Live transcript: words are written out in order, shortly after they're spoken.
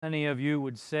Many of you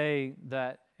would say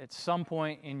that at some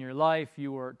point in your life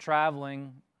you were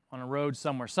traveling on a road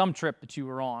somewhere, some trip that you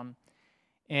were on,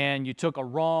 and you took a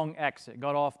wrong exit,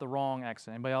 got off the wrong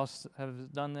exit. Anybody else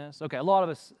have done this? Okay, a lot of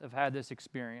us have had this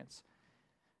experience.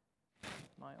 Am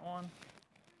I on?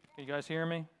 Can you guys hear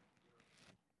me?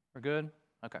 We're good?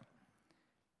 Okay.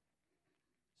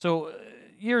 So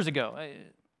years ago,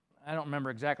 I don't remember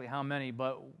exactly how many,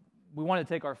 but we wanted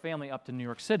to take our family up to New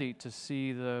York City to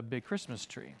see the big Christmas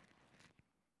tree.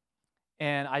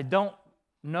 And I don't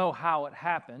know how it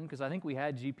happened, because I think we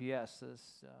had GPS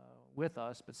with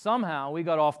us, but somehow we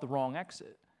got off the wrong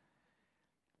exit.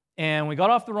 And we got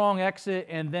off the wrong exit,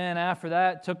 and then after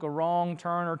that took a wrong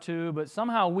turn or two, but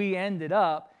somehow we ended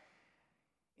up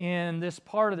in this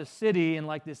part of the city in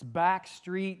like this back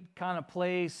street kind of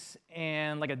place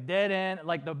and like a dead end,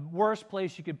 like the worst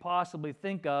place you could possibly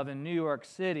think of in New York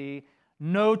City.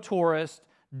 No tourists,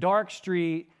 dark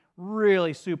street,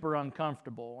 really super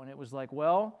uncomfortable. And it was like,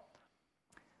 well,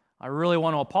 I really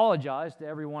want to apologize to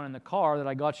everyone in the car that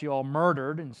I got you all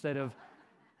murdered instead of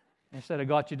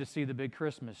got you to see the big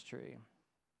Christmas tree.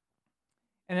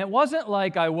 And it wasn't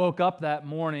like I woke up that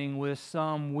morning with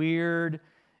some weird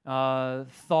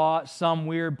thought, some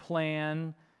weird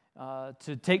plan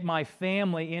to take my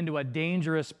family into a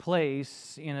dangerous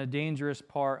place in a dangerous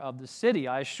part of the city.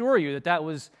 I assure you that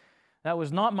was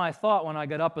not my thought when I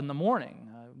got up in the morning.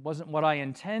 It wasn't what I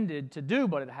intended to do,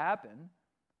 but it happened.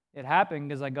 It happened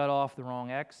because I got off the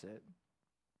wrong exit.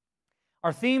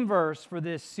 Our theme verse for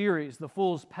this series, The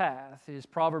Fool's Path, is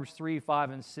Proverbs 3, 5,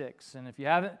 and 6. And if you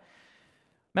haven't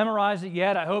memorized it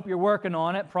yet, I hope you're working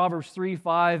on it. Proverbs 3,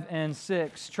 5, and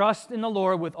 6. Trust in the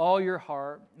Lord with all your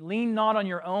heart. Lean not on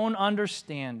your own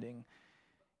understanding.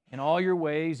 In all your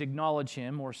ways acknowledge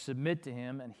Him or submit to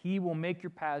Him, and He will make your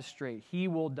paths straight. He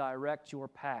will direct your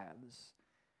paths.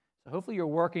 So hopefully you're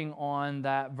working on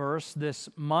that verse this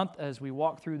month as we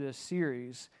walk through this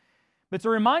series. But it's a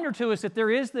reminder to us that there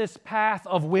is this path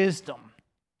of wisdom.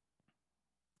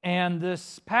 And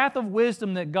this path of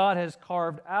wisdom that God has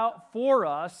carved out for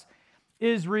us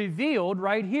is revealed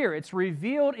right here. It's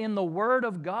revealed in the Word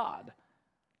of God.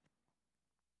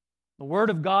 The Word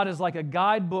of God is like a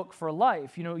guidebook for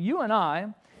life. You know, you and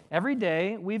I, every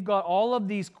day, we've got all of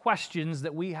these questions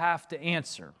that we have to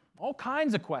answer. All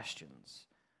kinds of questions.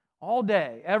 All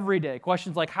day, every day.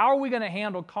 Questions like, how are we going to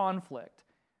handle conflict?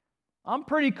 I'm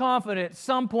pretty confident at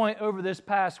some point over this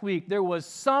past week there was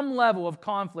some level of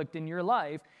conflict in your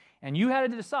life, and you had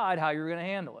to decide how you were going to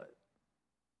handle it.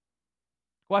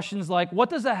 Questions like, what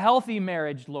does a healthy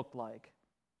marriage look like?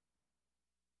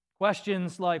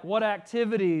 Questions like, what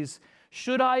activities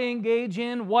should I engage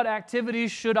in? What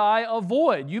activities should I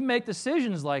avoid? You make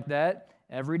decisions like that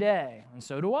every day, and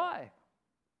so do I.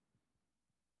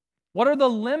 What are the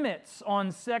limits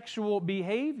on sexual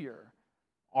behavior?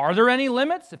 Are there any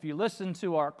limits? If you listen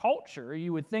to our culture,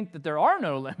 you would think that there are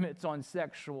no limits on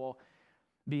sexual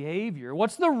behavior.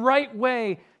 What's the right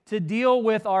way to deal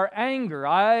with our anger?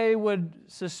 I would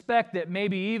suspect that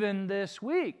maybe even this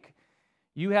week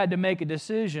you had to make a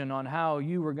decision on how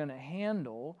you were going to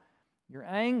handle your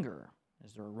anger.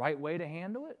 Is there a right way to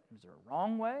handle it? Is there a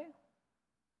wrong way?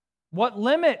 What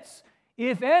limits,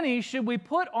 if any, should we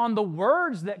put on the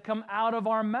words that come out of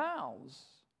our mouths?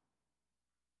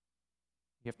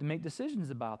 You have to make decisions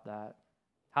about that.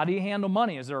 How do you handle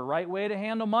money? Is there a right way to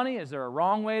handle money? Is there a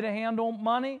wrong way to handle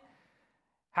money?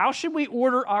 How should we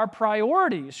order our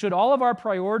priorities? Should all of our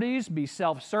priorities be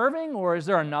self-serving, or is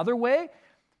there another way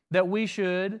that we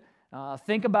should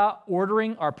think about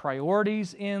ordering our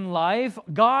priorities in life?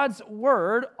 God's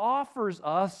Word offers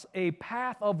us a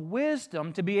path of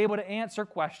wisdom to be able to answer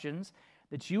questions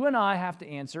that you and I have to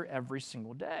answer every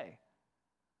single day.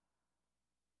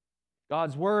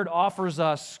 God's Word offers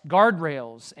us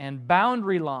guardrails and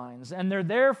boundary lines, and they're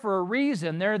there for a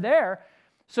reason. They're there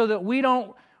so that we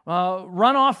don't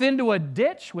run off into a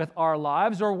ditch with our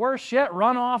lives, or worse yet,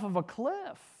 run off of a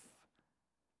cliff.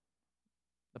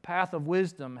 The path of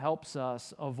wisdom helps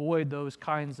us avoid those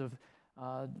kinds of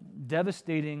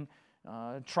devastating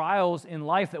trials in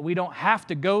life that we don't have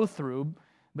to go through,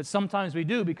 but sometimes we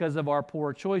do because of our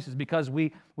poor choices, because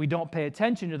we don't pay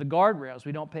attention to the guardrails,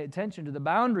 we don't pay attention to the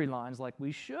boundary lines like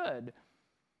we should.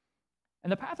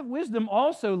 And the path of wisdom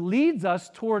also leads us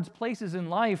towards places in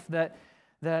life that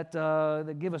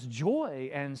give us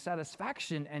joy and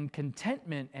satisfaction and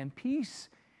contentment and peace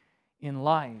in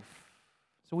life.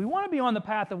 So we want to be on the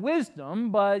path of wisdom,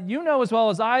 but you know as well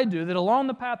as I do that along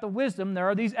the path of wisdom there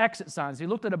are these exit signs. We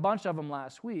looked at a bunch of them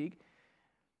last week.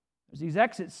 There's these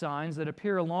exit signs that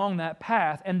appear along that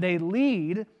path, and they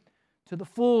lead to the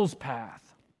fool's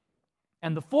path.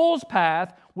 And the fool's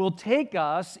path will take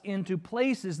us into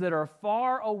places that are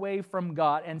far away from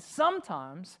God. And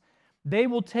sometimes they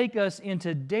will take us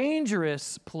into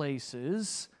dangerous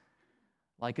places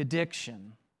like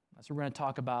addiction. That's what we're going to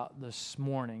talk about this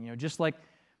morning. Just like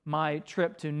my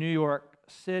trip to New York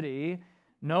City,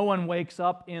 no one wakes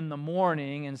up in the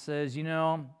morning and says,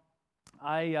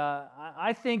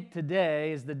 I think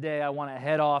today is the day I want to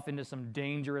head off into some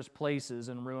dangerous places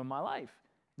and ruin my life.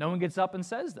 No one gets up and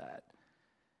says that.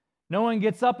 No one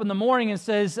gets up in the morning and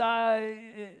says,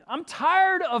 I'm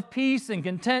tired of peace and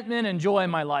contentment and joy in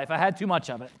my life. I had too much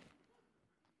of it.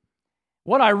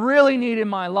 What I really need in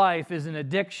my life is an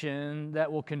addiction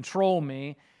that will control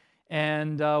me.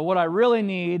 And what I really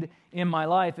need in my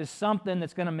life is something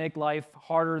that's going to make life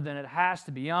harder than it has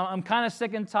to be. I'm kind of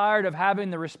sick and tired of having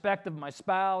the respect of my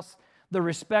spouse. The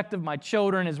respect of my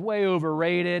children is way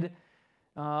overrated.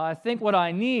 I think what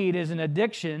I need is an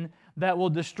addiction that will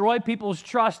destroy people's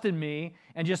trust in me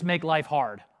and just make life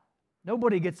hard.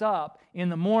 Nobody gets up in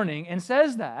the morning and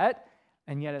says that,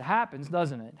 and yet it happens,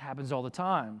 doesn't it? It happens all the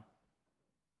time.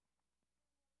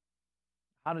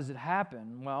 How does it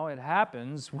happen? Well, it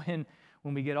happens when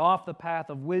we get off the path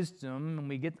of wisdom and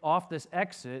we get off this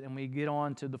exit and we get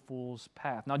on to the fool's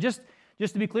path. Now, just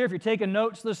to be clear, if you're taking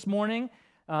notes this morning,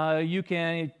 you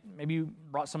can, maybe you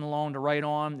brought some along to write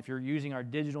on. If you're using our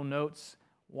digital notes,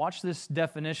 watch this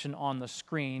definition on the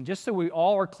screen, just so we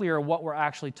all are clear what we're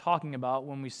actually talking about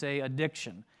when we say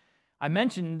addiction. I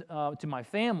mentioned to my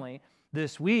family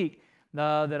this week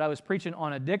that I was preaching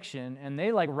on addiction, and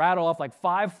they rattle off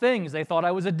 5 things they thought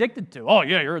I was addicted to. Oh,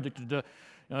 yeah, you're addicted to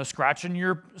scratching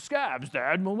your scabs,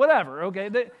 Dad. Well, whatever, okay.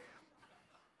 It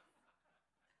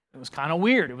was kind of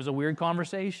weird. It was a weird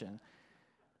conversation.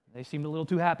 They seemed a little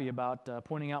too happy about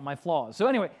pointing out my flaws. So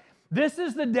anyway, this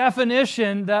is the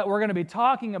definition that we're going to be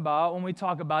talking about when we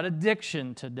talk about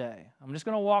addiction today. I'm just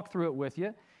going to walk through it with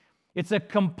you. It's a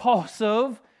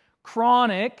compulsive,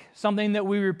 chronic, something that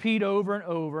we repeat over and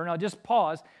over. Now, just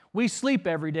pause. We sleep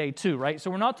every day too, right?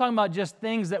 So we're not talking about just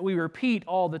things that we repeat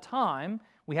all the time.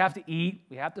 We have to eat.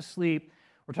 We have to sleep.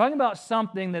 We're talking about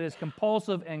something that is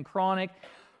compulsive and chronic,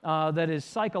 that is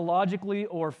psychologically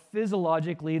or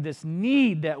physiologically this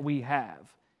need that we have.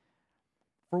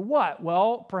 For what?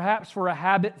 Well, perhaps for a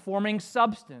habit-forming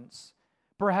substance,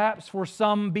 perhaps for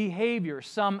some behavior,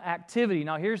 some activity.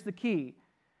 Now, here's the key.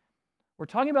 We're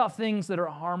talking about things that are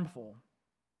harmful.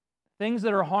 Things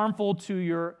that are harmful to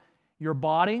your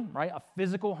body, right? A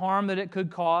physical harm that it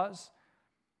could cause.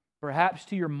 Perhaps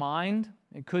to your mind.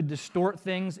 It could distort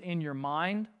things in your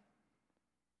mind.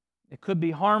 It could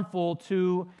be harmful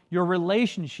to your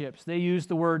relationships. They use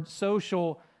the word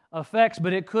social effects,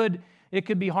 but it could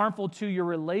be harmful to your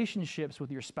relationships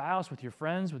with your spouse, with your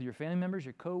friends, with your family members,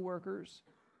 your co-workers.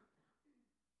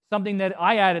 Something that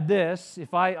I added this,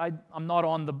 if I'm not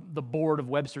on the board of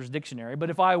Webster's Dictionary, but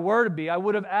if I were to be, I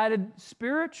would have added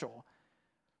spiritual.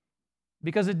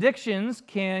 Because addictions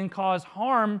can cause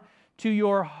harm to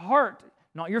your heart,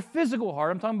 not your physical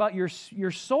heart. I'm talking about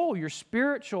your soul, your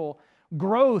spiritual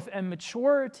growth and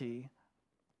maturity.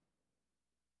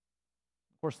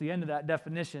 Of course, the end of that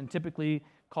definition, typically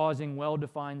causing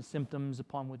well-defined symptoms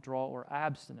upon withdrawal or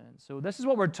abstinence. So this is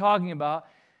what we're talking about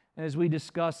as we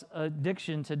discuss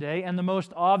addiction today. And the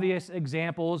most obvious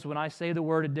examples when I say the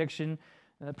word addiction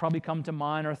that probably come to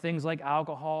mind are things like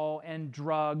alcohol and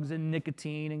drugs and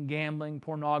nicotine and gambling,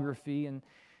 pornography. And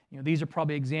these are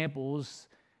probably examples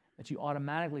that you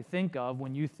automatically think of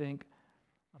when you think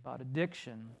about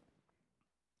addiction.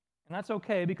 And that's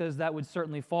okay, because that would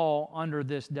certainly fall under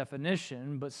this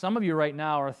definition. But some of you right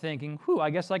now are thinking,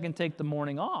 I guess I can take the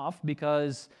morning off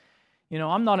because,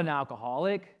 I'm not an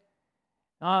alcoholic.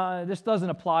 This doesn't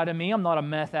apply to me. I'm not a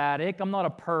meth addict. I'm not a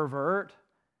pervert.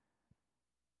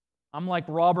 I'm like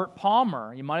Robert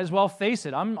Palmer. You might as well face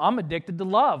it. I'm addicted to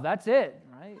love. That's it,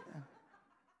 right?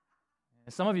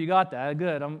 Some of you got that.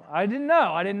 Good. I didn't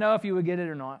know. I didn't know if you would get it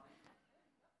or not.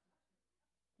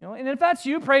 And if that's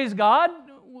you, praise God.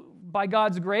 By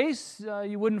God's grace,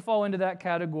 you wouldn't fall into that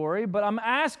category. But I'm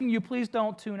asking you, please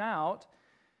don't tune out.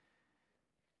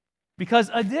 Because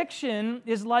addiction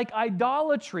is like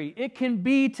idolatry. It can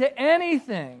be to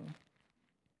anything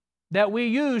that we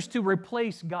use to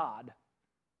replace God.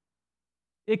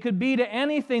 It could be to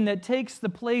anything that takes the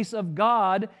place of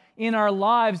God in our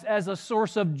lives as a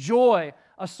source of joy,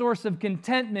 a source of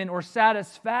contentment or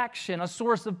satisfaction, a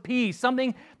source of peace,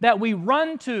 something that we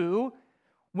run to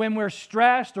when we're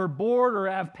stressed or bored or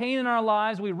have pain in our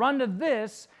lives. We run to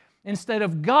this instead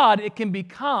of God. It can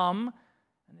become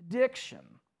an addiction.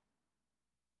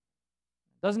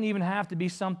 It doesn't even have to be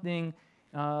something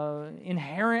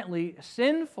inherently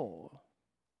sinful.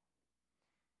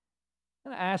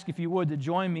 I'm going to ask if you would to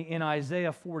join me in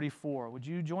Isaiah 44. Would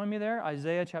you join me there?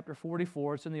 Isaiah chapter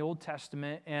 44. It's in the Old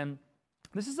Testament, and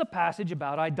this is a passage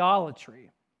about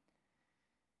idolatry.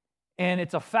 And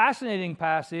it's a fascinating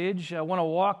passage. I want to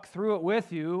walk through it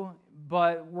with you,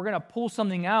 but we're going to pull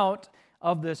something out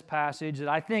of this passage that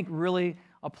I think really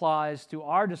applies to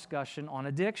our discussion on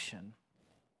addiction.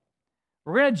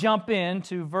 We're going to jump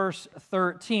into verse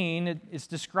 13. It's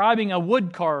describing a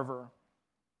wood carver.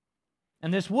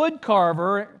 And this wood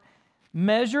carver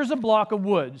measures a block of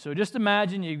wood. So just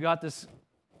imagine you've got this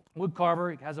wood carver.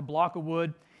 He has a block of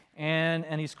wood,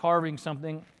 and he's carving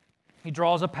something. He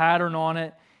draws a pattern on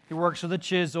it. He works with a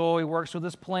chisel. He works with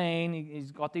his plane.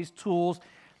 He's got these tools.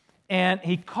 And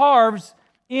he carves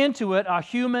into it a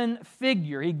human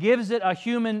figure. He gives it a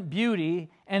human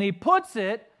beauty, and he puts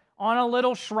it on a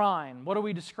little shrine. What are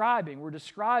we describing? We're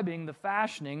describing the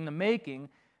fashioning, the making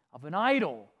of an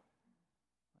idol.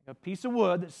 A piece of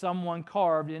wood that someone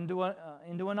carved into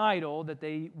an idol that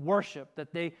they worship,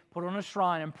 that they put on a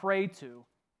shrine and pray to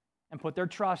and put their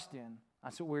trust in.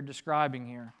 That's what we're describing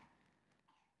here.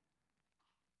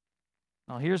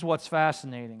 Now, here's what's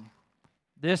fascinating.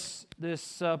 This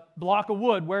block of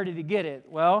wood, where did he get it?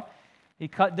 Well, he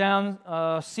cut down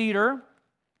cedar,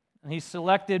 and he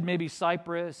selected maybe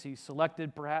cypress. He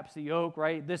selected perhaps the oak,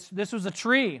 right? This was a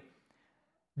tree.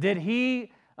 Did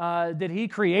he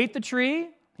create the tree?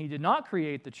 He did not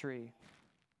create the tree.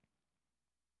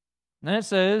 And then it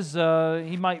says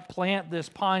he might plant this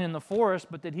pine in the forest,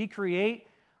 but did he create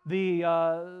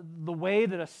the way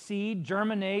that a seed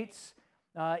germinates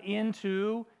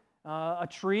into a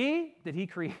tree? Did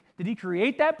he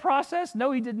create that process?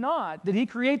 No, he did not. Did he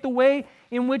create the way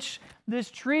in which this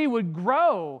tree would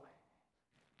grow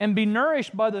and be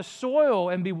nourished by the soil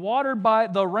and be watered by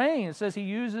the rain? It says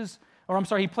he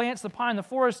plants the pine in the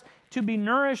forest to be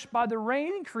nourished by the rain.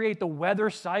 He didn't create the weather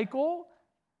cycle.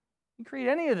 He didn't create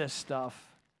any of this stuff.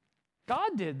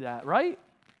 God did that, right?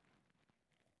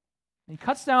 He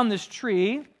cuts down this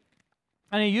tree,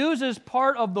 and he uses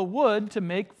part of the wood to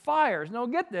make fires. Now,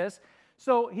 get this.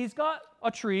 So he's got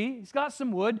a tree. He's got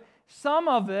some wood. Some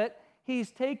of it he's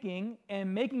taking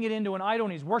and making it into an idol,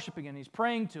 and he's worshiping it, and he's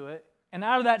praying to it. And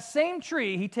out of that same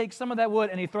tree, he takes some of that wood,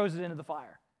 and he throws it into the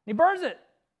fire. He burns it.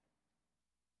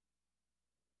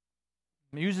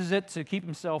 He uses it to keep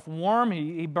himself warm.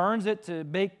 He burns it to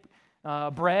bake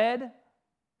bread.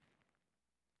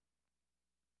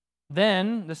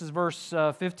 Then, this is verse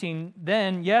 15,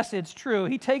 then, yes, it's true,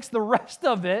 he takes the rest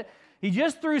of it. He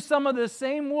just threw some of the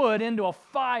same wood into a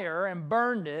fire and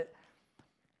burned it.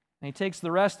 And he takes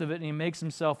the rest of it and he makes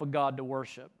himself a god to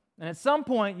worship. And at some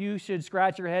point, you should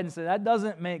scratch your head and say, that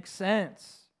doesn't make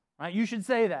sense. Right? You should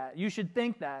say that. You should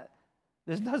think that.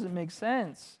 This doesn't make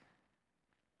sense.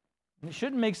 And it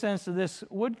shouldn't make sense to this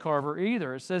wood carver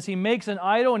either. It says he makes an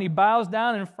idol and he bows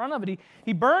down in front of it.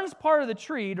 He burns part of the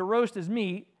tree to roast his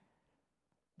meat,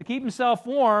 to keep himself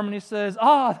warm, and he says,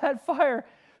 that fire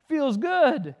feels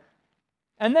good.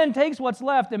 And then takes what's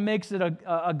left and makes it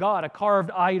a god, a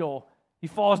carved idol. He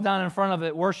falls down in front of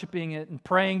it, worshiping it and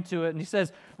praying to it. And he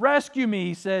says, rescue me.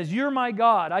 He says, you're my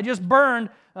God. I just burned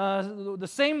the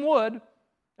same wood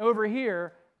over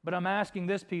here, but I'm asking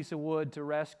this piece of wood to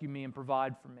rescue me and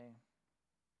provide for me.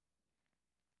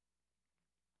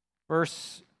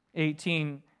 Verse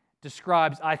 18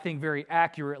 describes, I think very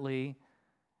accurately,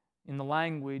 in the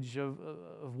language of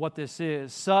what this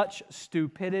is, such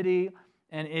stupidity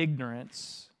and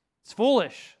ignorance. It's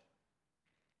foolish.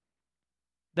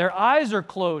 Their eyes are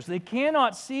closed. They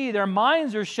cannot see. Their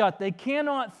minds are shut. They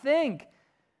cannot think.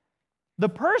 The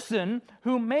person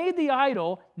who made the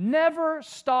idol never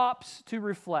stops to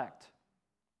reflect.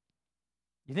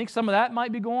 You think some of that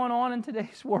might be going on in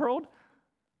today's world?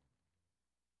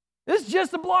 This is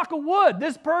just a block of wood.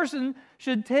 This person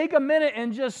should take a minute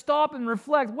and just stop and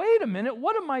reflect. Wait a minute,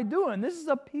 what am I doing? This is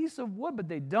a piece of wood, but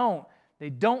they don't. They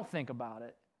don't think about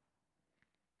it.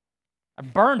 I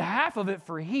burned half of it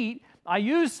for heat. I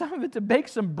used some of it to bake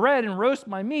some bread and roast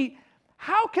my meat.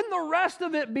 How can the rest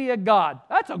of it be a god?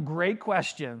 That's a great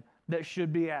question that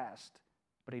should be asked,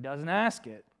 but he doesn't ask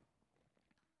it.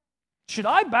 Should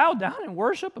I bow down and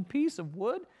worship a piece of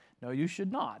wood? No, you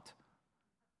should not.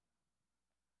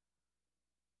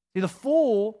 See, the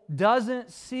fool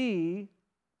doesn't see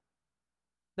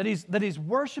that he's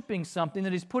worshiping something,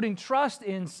 that he's putting trust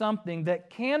in something that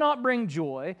cannot bring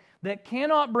joy, that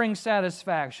cannot bring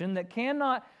satisfaction, that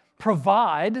cannot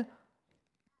provide.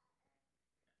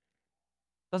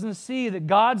 Doesn't see that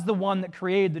God's the one that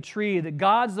created the tree, that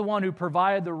God's the one who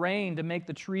provided the rain to make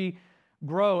the tree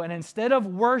grow. And instead of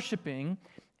worshiping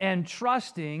and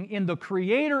trusting in the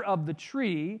creator of the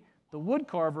tree, The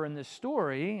woodcarver in this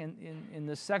story, in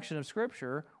this section of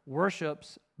Scripture,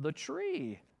 worships the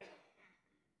tree.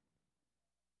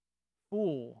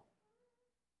 Fool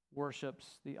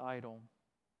worships the idol.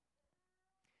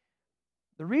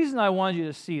 The reason I wanted you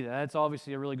to see that, it's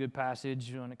obviously a really good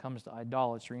passage when it comes to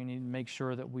idolatry. You need to make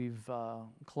sure that we've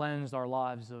cleansed our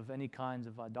lives of any kinds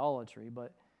of idolatry.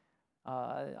 But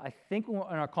I think in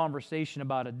our conversation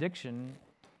about addiction,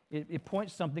 it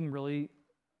points something really,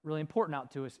 really important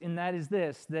out to us, and that is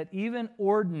this, that even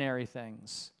ordinary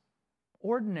things,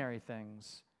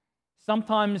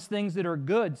 sometimes things that are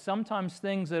good, sometimes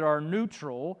things that are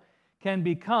neutral, can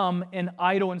become an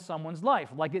idol in someone's life,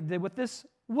 like it did with this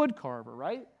woodcarver,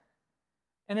 right?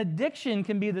 An addiction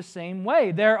can be the same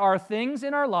way. There are things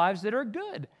in our lives that are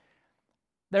good.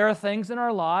 There are things in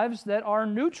our lives that are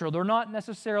neutral. They're not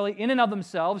necessarily in and of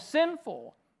themselves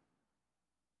sinful.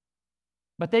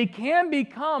 But they can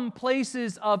become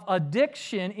places of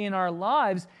addiction in our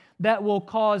lives that will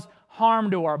cause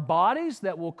harm to our bodies,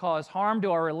 that will cause harm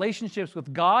to our relationships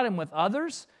with God and with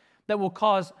others, that will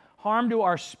cause harm to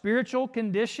our spiritual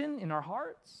condition in our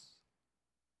hearts.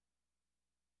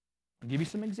 I'll give you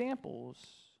some examples.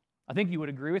 I think you would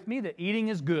agree with me that eating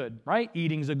is good, right?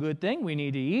 Eating is a good thing. We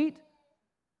need to eat.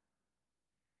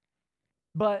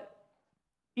 But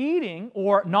eating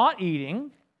or not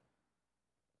eating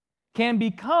can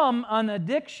become an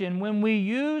addiction when we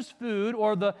use food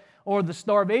or the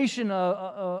starvation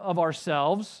of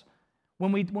ourselves,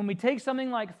 when we take something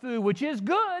like food, which is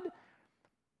good,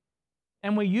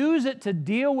 and we use it to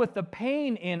deal with the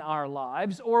pain in our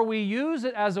lives, or we use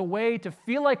it as a way to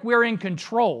feel like we're in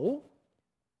control,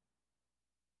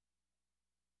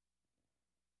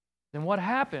 then what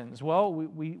happens? Well,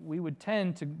 we would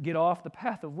tend to get off the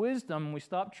path of wisdom, and we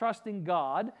stop trusting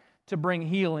God to bring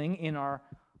healing in our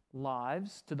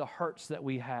lives to the hurts that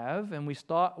we have, and we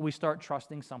start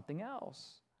trusting something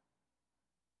else.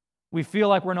 We feel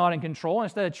like we're not in control.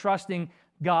 Instead of trusting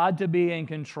God to be in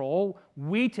control,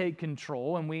 we take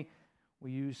control, and we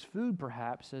use food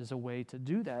perhaps as a way to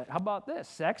do that. How about this?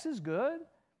 Sex is good.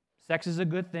 Sex is a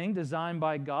good thing designed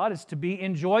by God. It's to be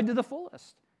enjoyed to the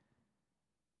fullest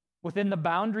within the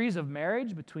boundaries of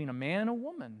marriage between a man and a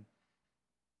woman.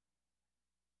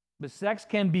 But sex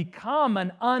can become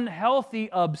an unhealthy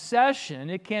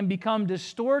obsession. It can become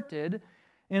distorted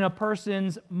in a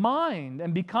person's mind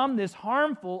and become this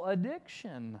harmful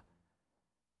addiction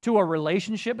to a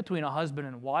relationship between a husband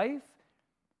and wife,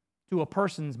 to a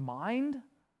person's mind,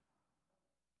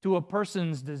 to a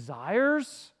person's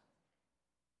desires.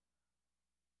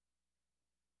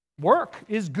 Work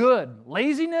is good.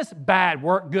 Laziness, bad.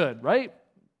 Work, good, right?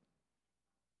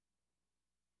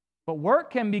 But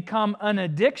work can become an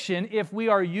addiction if we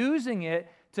are using it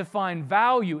to find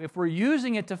value, if we're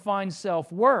using it to find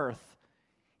self-worth.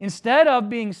 Instead of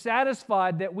being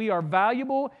satisfied that we are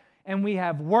valuable and we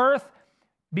have worth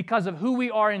because of who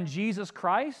we are in Jesus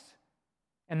Christ,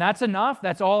 and that's enough,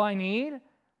 that's all I need.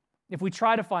 If we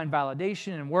try to find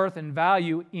validation and worth and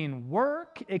value in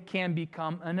work, it can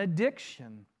become an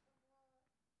addiction.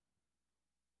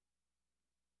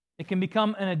 It can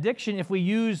become an addiction if we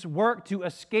use work to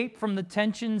escape from the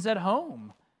tensions at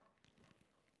home.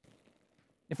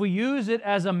 If we use it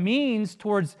as a means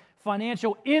towards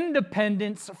financial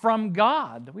independence from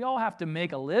God. We all have to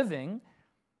make a living,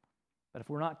 but if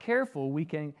we're not careful, we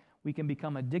can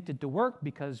become addicted to work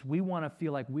because we want to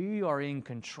feel like we are in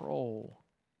control.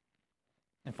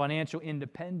 And financial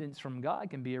independence from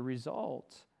God can be a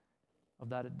result of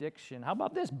that addiction. How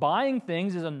about this? Buying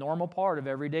things is a normal part of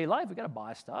everyday life. We've got to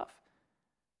buy stuff.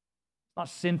 It's not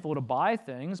sinful to buy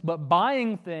things, but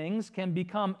buying things can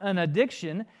become an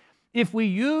addiction if we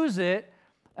use it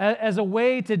as a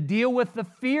way to deal with the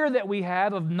fear that we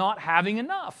have of not having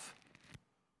enough.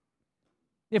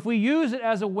 If we use it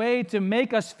as a way to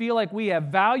make us feel like we have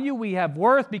value, we have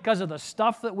worth because of the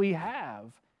stuff that we have.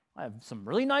 I have some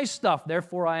really nice stuff,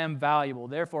 therefore I am valuable,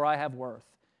 therefore I have worth.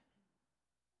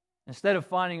 Instead of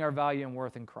finding our value and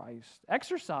worth in Christ.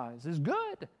 Exercise is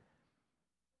good.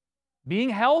 Being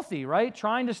healthy, right?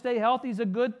 Trying to stay healthy is a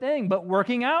good thing, but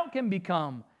working out can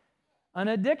become an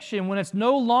addiction when it's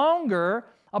no longer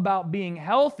about being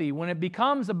healthy, when it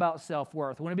becomes about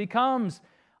self-worth, when it becomes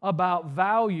about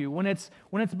value, when it's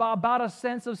about a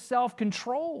sense of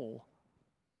self-control.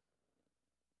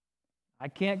 I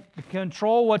can't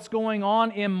control what's going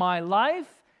on in my life,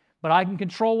 but I can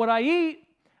control what I eat.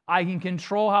 I can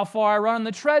control how far I run on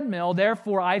the treadmill.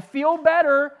 Therefore, I feel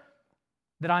better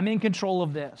that I'm in control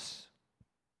of this,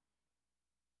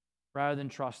 rather than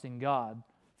trusting God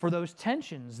for those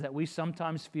tensions that we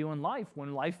sometimes feel in life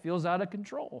when life feels out of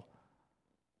control.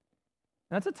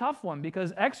 And that's a tough one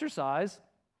because exercise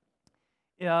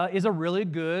is a really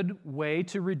good way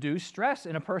to reduce stress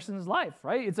in a person's life,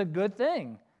 right? It's a good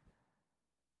thing.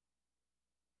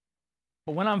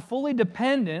 But when I'm fully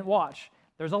dependent, watch,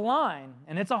 there's a line,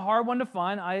 and it's a hard one to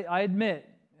find, I admit,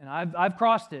 and I've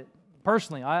crossed it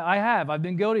personally. I have. I've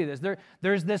been guilty of this.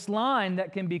 There's this line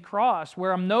that can be crossed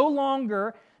where I'm no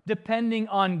longer depending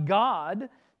on God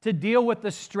to deal with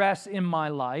the stress in my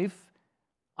life.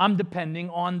 I'm depending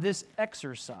on this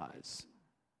exercise.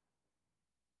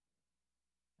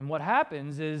 And what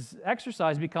happens is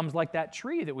exercise becomes like that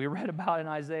tree that we read about in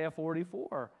Isaiah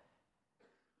 44.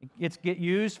 It's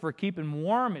used for keeping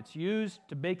warm. It's used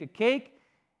to bake a cake.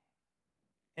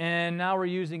 And now we're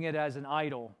using it as an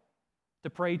idol to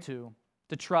pray to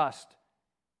trust.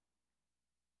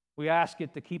 We ask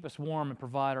it to keep us warm and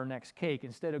provide our next cake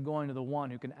instead of going to the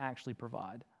one who can actually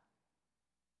provide.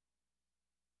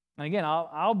 And again,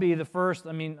 I'll be the first.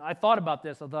 I thought about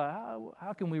this. I thought,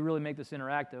 how can we really make this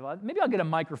interactive? Maybe I'll get a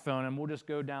microphone and we'll just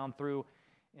go down through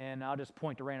and I'll just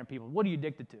point to random people. What are you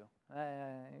addicted to?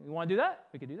 You want to do that?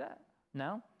 We could do that.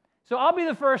 No? So I'll be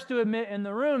the first to admit in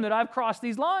the room that I've crossed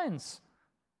these lines.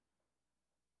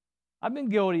 I've been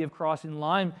guilty of crossing the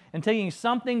line and taking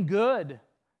something good,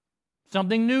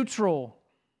 something neutral,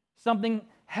 something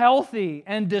healthy,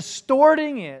 and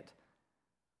distorting it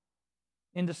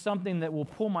into something that will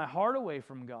pull my heart away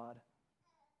from God,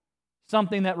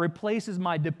 something that replaces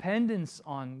my dependence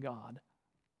on God.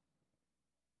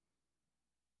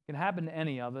 It can happen to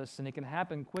any of us, and it can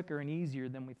happen quicker and easier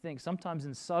than we think, sometimes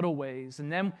in subtle ways.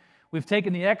 And then we've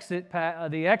taken the exit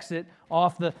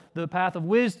off the path of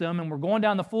wisdom, and we're going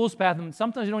down the fool's path, and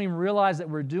sometimes we don't even realize that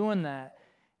we're doing that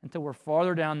until we're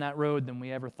farther down that road than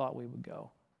we ever thought we would go.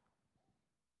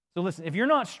 So listen, if you're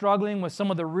not struggling with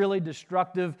some of the really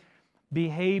destructive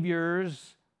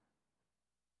behaviors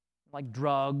like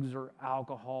drugs or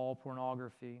alcohol,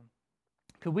 pornography,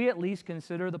 could we at least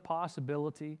consider the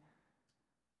possibility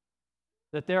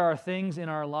that there are things in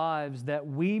our lives that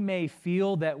we may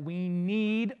feel that we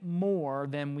need more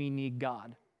than we need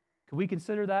God? Could we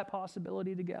consider that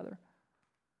possibility together?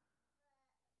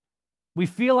 We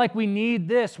feel like we need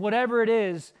this, whatever it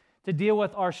is, to deal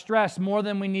with our stress more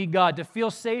than we need God, to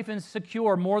feel safe and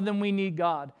secure more than we need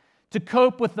God, to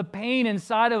cope with the pain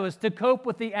inside of us, to cope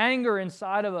with the anger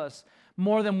inside of us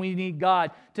more than we need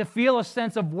God, to feel a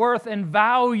sense of worth and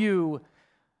value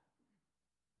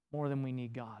more than we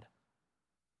need God.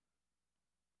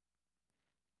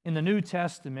 In the New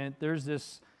Testament, there's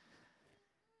this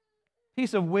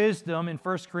piece of wisdom in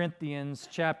 1 Corinthians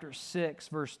chapter 6,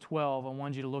 verse 12. I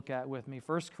want you to look at with me.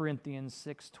 1 Corinthians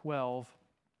 6:12.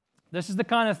 This is the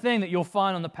kind of thing that you'll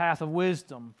find on the path of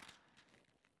wisdom.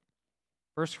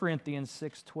 1 Corinthians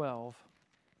 6:12.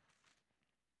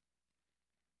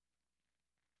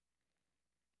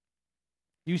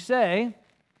 You say,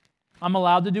 I'm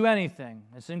allowed to do anything.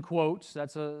 It's in quotes.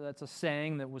 That's a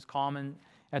saying that was common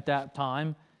at that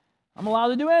time. I'm allowed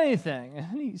to do anything.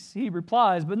 And he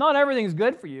replies, but not everything's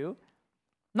good for you.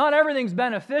 Not everything's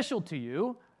beneficial to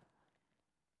you.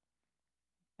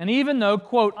 And even though,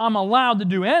 quote, I'm allowed to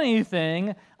do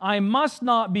anything, I must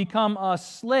not become a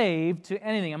slave to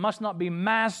anything. I must not be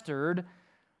mastered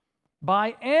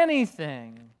by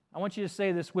anything. I want you to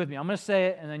say this with me. I'm going to say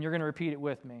it, and then you're going to repeat it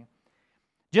with me.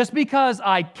 Just because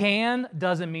I can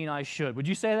doesn't mean I should. Would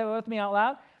you say that with me out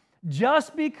loud?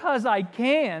 Just because I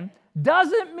can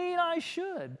doesn't mean I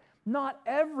should. Not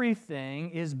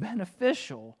everything is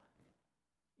beneficial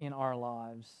in our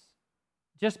lives.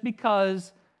 Just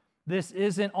because this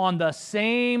isn't on the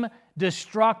same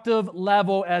destructive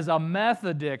level as a meth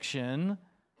addiction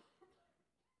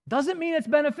doesn't mean it's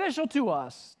beneficial to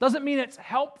us. Doesn't mean it's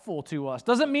helpful to us.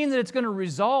 Doesn't mean that it's going to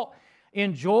result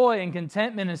in joy and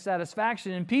contentment and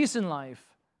satisfaction and peace in life.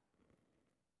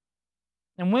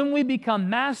 And when we become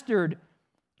mastered,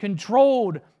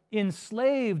 controlled,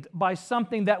 enslaved by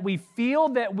something that we feel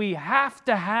that we have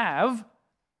to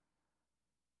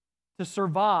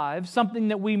survive, something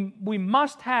that we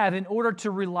must have in order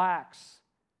to relax.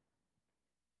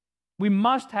 We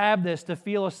must have this to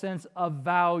feel a sense of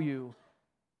value.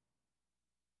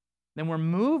 Then we're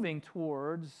moving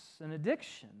towards an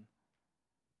addiction.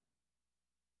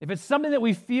 If it's something that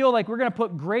we feel like we're going to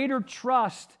put greater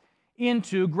trust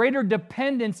into, greater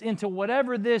dependence into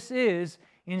whatever this is,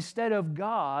 instead of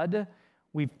God,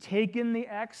 we've taken the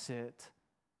exit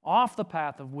off the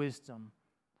path of wisdom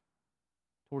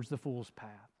towards the fool's path.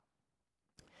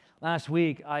 Last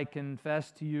week, I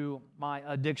confessed to you my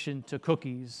addiction to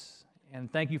cookies,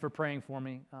 and thank you for praying for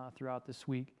me throughout this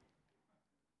week.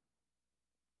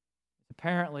 It's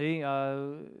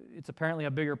apparently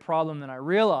a bigger problem than I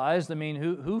realized. I mean,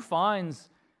 who finds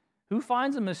Who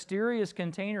finds a mysterious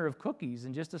container of cookies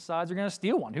and just decides they're going to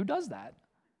steal one? Who does that?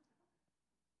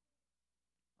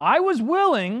 I was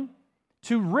willing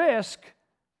to risk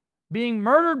being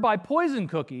murdered by poison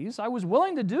cookies. I was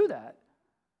willing to do that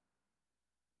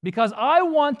because I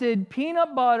wanted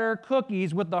peanut butter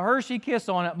cookies with the Hershey Kiss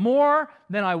on it more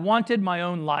than I wanted my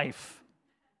own life.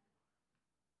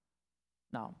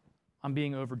 Now, I'm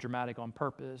being overdramatic on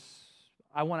purpose.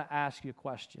 I want to ask you a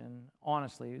question.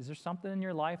 Honestly, is there something in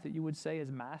your life that you would say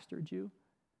has mastered you?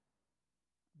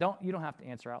 You don't have to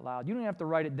answer out loud. You don't have to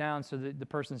write it down so that the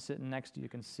person sitting next to you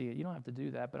can see it. You don't have to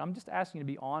do that. But I'm just asking you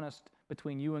to be honest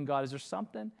between you and God. Is there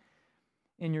something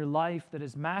in your life that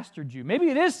has mastered you? Maybe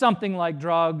it is something like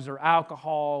drugs or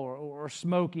alcohol or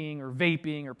smoking or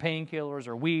vaping or painkillers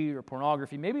or weed or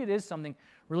pornography. Maybe it is something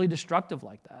really destructive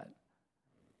like that.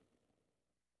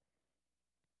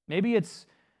 Maybe it's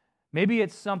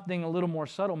something a little more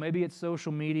subtle. Maybe it's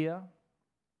social media.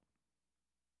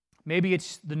 Maybe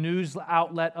it's the news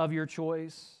outlet of your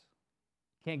choice.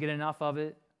 Can't get enough of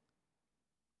it.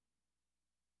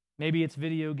 Maybe it's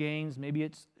video games. Maybe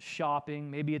it's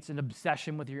shopping. Maybe it's an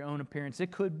obsession with your own appearance.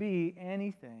 It could be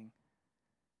anything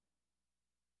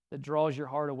that draws your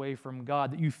heart away from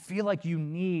God, that you feel like you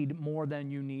need more than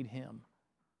you need Him.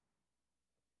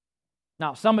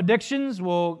 Now, some addictions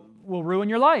will ruin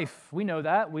your life. We know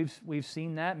that. We've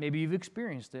seen that. Maybe you've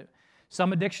experienced it.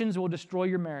 Some addictions will destroy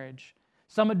your marriage.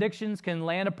 Some addictions can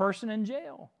land a person in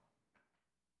jail.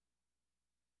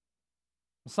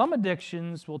 Some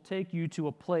addictions will take you to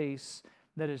a place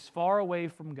that is far away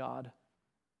from God.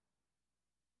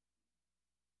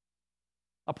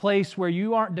 A place where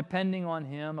you aren't depending on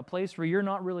Him, a place where you're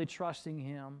not really trusting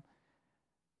Him,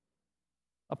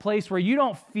 a place where you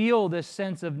don't feel this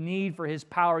sense of need for His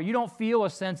power. You don't feel a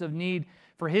sense of need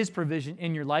for His provision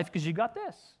in your life because you got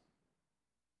this.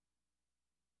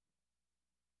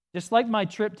 Just like my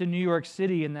trip to New York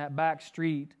City in that back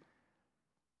street,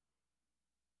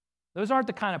 those aren't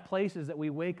the kind of places that we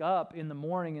wake up in the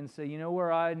morning and say, you know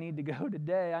where I need to go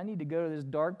today? I need to go to this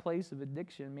dark place of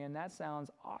addiction. Man, that sounds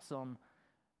awesome.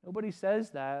 Nobody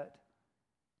says that.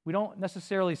 We don't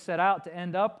necessarily set out to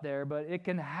end up there, but it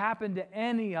can happen to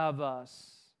any of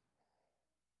us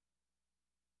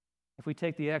if we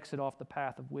take the exit off the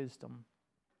path of wisdom.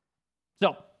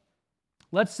 So,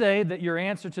 let's say that your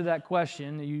answer to that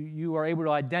question, you are able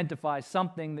to identify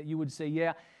something that you would say,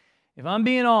 yeah, if I'm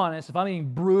being honest, if I'm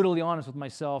being brutally honest with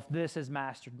myself, this has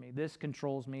mastered me. This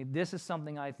controls me. This is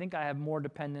something I think I have more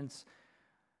dependence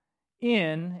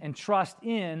in and trust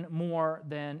in more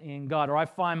than in God. Or I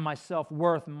find my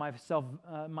self-worth and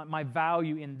my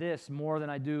value in this more than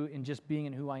I do in just being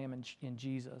in who I am in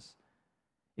Jesus.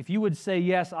 If you would say,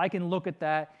 yes, I can look at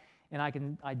that and I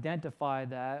can identify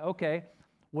that, okay,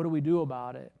 what do we do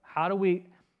about it? How do we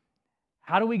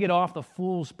get off the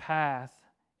fool's path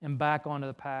and back onto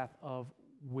the path of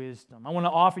wisdom? I want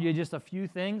to offer you just a few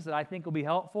things that I think will be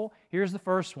helpful. Here's the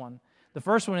first one. The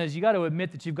first one is you got to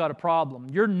admit that you've got a problem.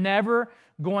 You're never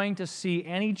going to see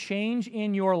any change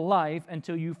in your life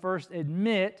until you first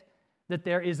admit that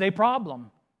there is a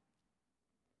problem.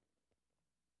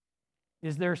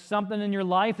 Is there something in your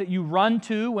life that you run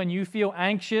to when you feel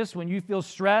anxious, when you feel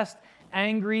stressed,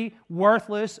 angry,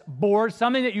 worthless, bored,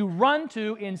 something that you run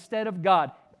to instead of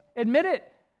God? Admit it.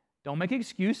 Don't make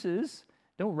excuses.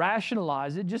 Don't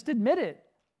rationalize it. Just admit it.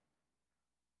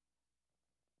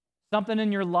 Something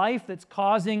in your life that's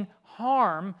causing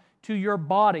harm to your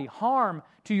body, harm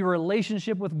to your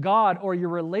relationship with God or your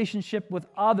relationship with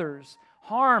others,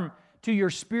 harm to your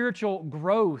spiritual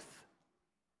growth.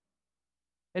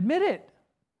 Admit it.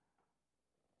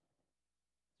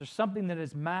 There's something that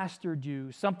has mastered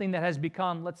you, something that has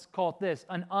become, let's call it this,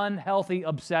 an unhealthy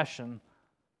obsession.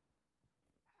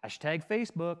 Hashtag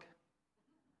Facebook.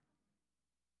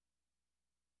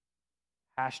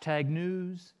 Hashtag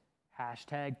news.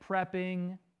 Hashtag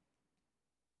prepping.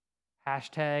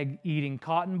 Hashtag eating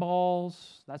cotton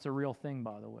balls. That's a real thing,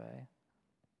 by the way.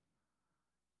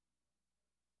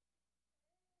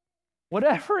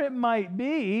 Whatever it might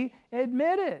be,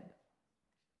 admit it.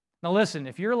 Now listen,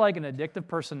 if you're like an addictive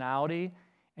personality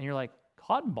and you're like,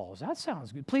 cotton balls, that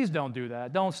sounds good. Please don't do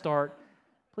that.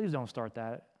 Please don't start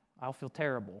that. I'll feel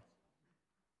terrible.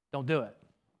 Don't do it.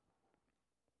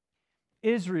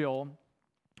 Israel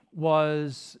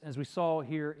was, as we saw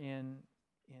here in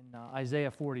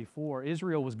Isaiah 44,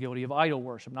 Israel was guilty of idol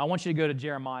worship. Now I want you to go to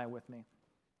Jeremiah with me.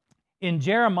 In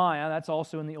Jeremiah, that's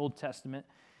also in the Old Testament,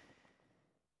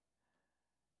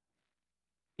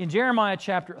 in Jeremiah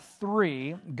chapter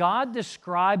 3, God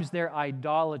describes their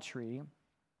idolatry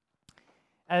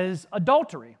as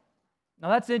adultery. Now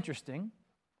that's interesting.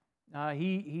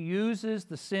 He uses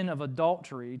the sin of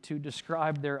adultery to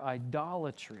describe their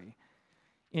idolatry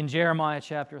in Jeremiah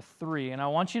chapter 3. And I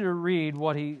want you to read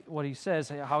what he says,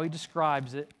 how he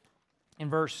describes it in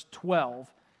verse 12.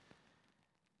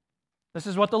 This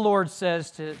is what the Lord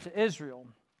says to Israel.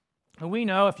 And we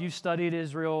know, if you've studied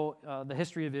Israel, the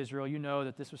history of Israel, you know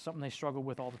that this was something they struggled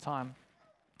with all the time.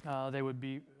 They would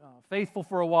be faithful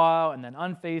for a while and then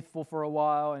unfaithful for a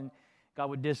while, and God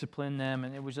would discipline them,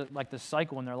 and it was just like this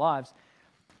cycle in their lives.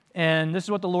 And this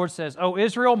is what the Lord says, "O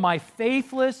Israel, my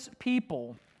faithless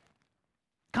people,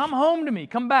 come home to me,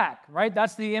 come back," right?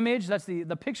 That's the image, that's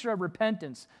the picture of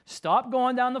repentance. Stop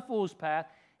going down the fool's path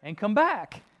and come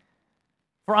back.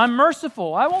 "For I'm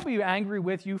merciful, I won't be angry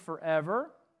with you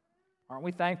forever." Aren't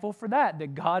we thankful for that?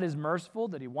 That God is merciful,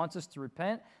 that He wants us to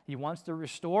repent, He wants to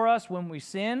restore us when we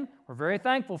sin. We're very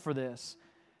thankful for this.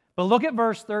 But look at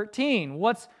verse 13.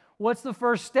 What's the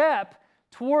first step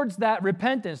towards that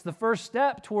repentance? The first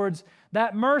step towards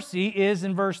that mercy is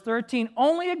in verse 13.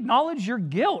 "Only acknowledge your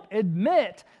guilt.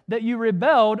 Admit that you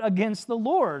rebelled against the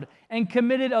Lord and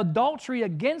committed adultery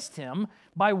against Him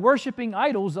by worshiping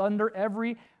idols under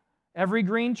every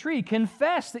green tree.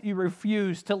 Confess that you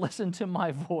refuse to listen to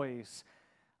my voice.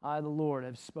 I, the Lord,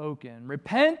 have spoken."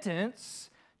 Repentance,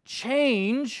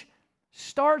 change,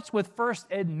 starts with first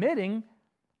admitting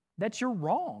that you're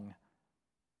wrong.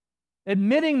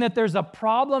 Admitting that there's a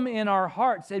problem in our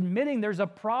hearts. Admitting there's a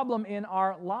problem in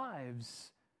our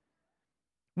lives.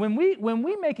 When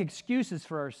we make excuses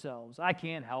for ourselves, "I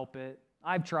can't help it.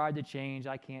 I've tried to change.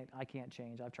 I can't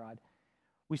change. I've tried."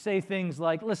 We say things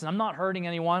like, "Listen, I'm not hurting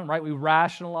anyone," right? We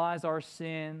rationalize our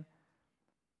sin.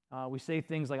 We say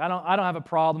things like, I don't have a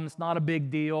problem. It's not a big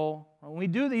deal." When we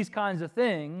do these kinds of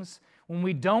things, when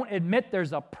we don't admit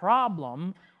there's a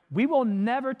problem, we will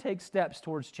never take steps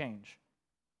towards change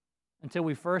until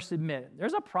we first admit,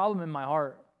 there's a problem in my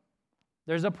heart.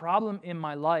 There's a problem in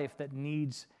my life that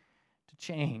needs to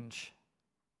change.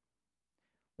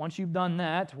 Once you've done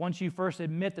that, once you first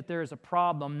admit that there is a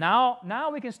problem, now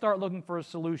we can start looking for a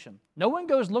solution. No one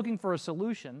goes looking for a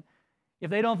solution if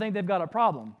they don't think they've got a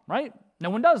problem, right? No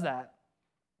one does that.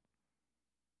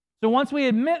 So once we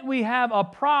admit we have a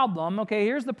problem, okay,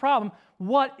 here's the problem.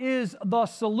 What is the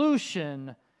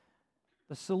solution?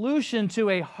 The solution to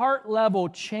a heart-level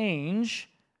change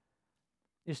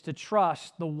is to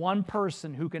trust the one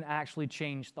person who can actually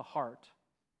change the heart.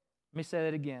 Let me say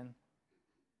that again.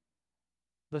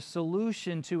 The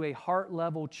solution to a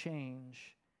heart-level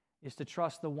change is to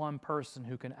trust the one person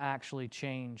who can actually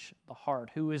change the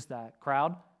heart. Who is that?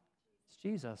 Crowd? It's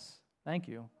Jesus. Thank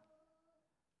you.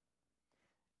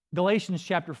 Galatians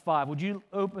chapter 5. Would you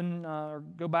open or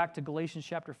go back to Galatians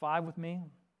chapter 5 with me?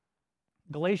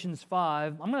 Galatians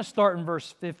 5. I'm going to start in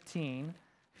verse 15.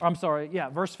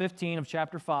 Verse 15 of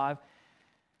chapter 5.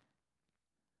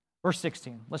 Verse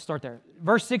 16. Let's start there.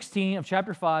 Verse 16 of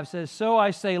chapter 5 says, "So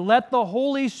I say, let the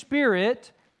Holy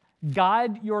Spirit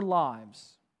guide your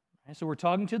lives." And so we're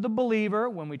talking to the believer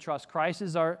when we trust Christ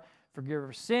as our forgiver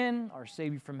of sin, our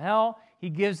Savior from hell. He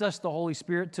gives us the Holy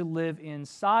Spirit to live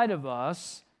inside of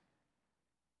us.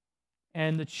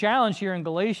 And the challenge here in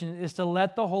Galatians is to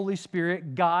let the Holy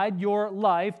Spirit guide your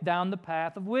life down the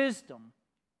path of wisdom.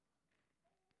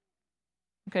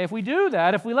 Okay, if we do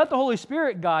that, if we let the Holy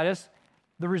Spirit guide us,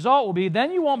 the result will be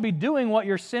then you won't be doing what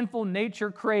your sinful nature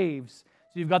craves.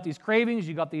 So you've got these cravings,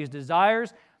 you've got these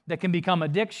desires that can become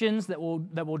addictions that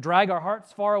will drag our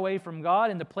hearts far away from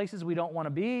God into places we don't want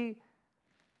to be.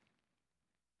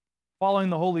 Following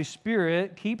the Holy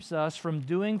Spirit keeps us from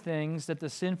doing things that the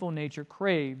sinful nature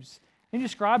craves. He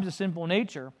describes the sinful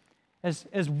nature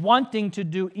as wanting to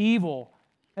do evil.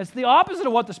 It's the opposite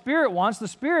of what the Spirit wants. The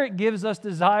Spirit gives us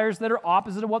desires that are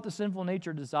opposite of what the sinful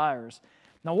nature desires.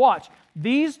 Now watch.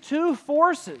 These two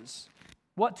forces,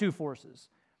 what two forces?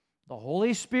 The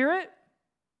Holy Spirit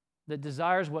that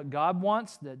desires what God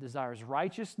wants, that desires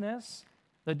righteousness,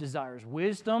 that desires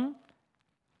wisdom,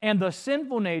 and the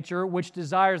sinful nature which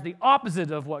desires the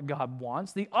opposite of what God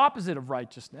wants, the opposite of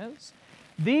righteousness.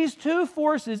 These two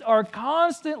forces are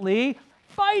constantly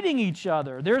fighting each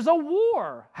other. There's a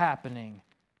war happening,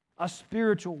 a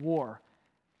spiritual war,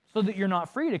 so that you're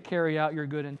not free to carry out your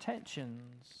good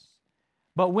intentions.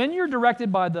 But when you're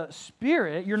directed by the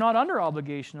Spirit, you're not under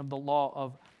obligation of the law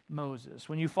of Moses.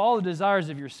 When you follow the desires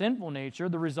of your sinful nature,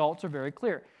 the results are very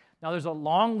clear. Now, there's a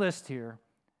long list here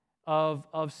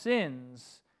of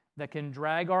sins that can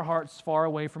drag our hearts far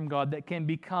away from God, that can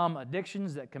become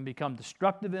addictions, that can become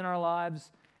destructive in our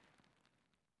lives.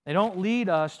 They don't lead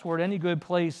us toward any good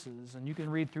places, and you can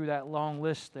read through that long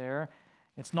list there.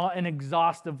 It's not an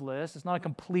exhaustive list, it's not a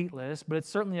complete list, but it's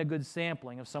certainly a good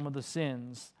sampling of some of the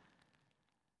sins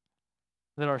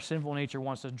that our sinful nature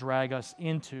wants to drag us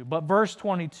into. But verse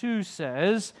 22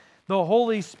 says, the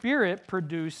Holy Spirit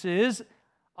produces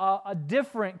a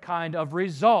different kind of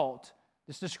result.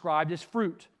 It's described as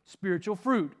fruit, spiritual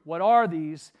fruit. What are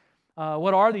these?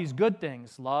 What are these good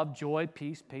things? Love, joy,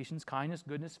 peace, patience, kindness,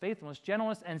 goodness, faithfulness,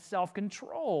 gentleness, and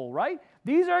self-control, right?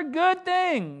 These are good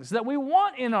things that we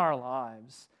want in our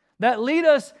lives that lead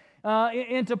us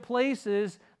into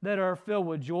places that are filled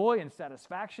with joy and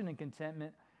satisfaction and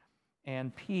contentment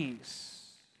and peace.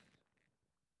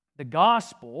 The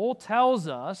gospel tells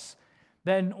us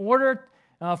that in order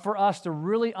for us to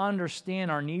really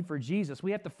understand our need for Jesus,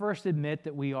 we have to first admit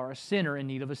that we are a sinner in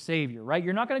need of a Savior, right?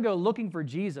 You're not going to go looking for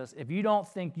Jesus if you don't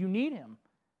think you need Him.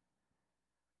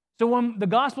 So when the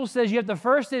gospel says you have to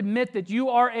first admit that you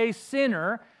are a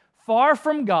sinner, far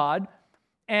from God,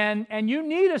 and you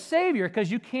need a Savior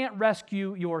because you can't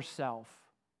rescue yourself.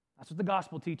 That's what the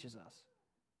gospel teaches us.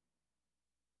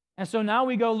 And so now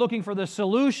we go looking for the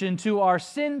solution to our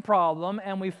sin problem,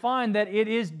 and we find that it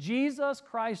is Jesus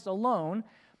Christ alone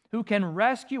who can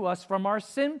rescue us from our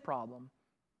sin problem.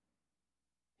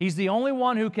 He's the only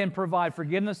one who can provide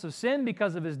forgiveness of sin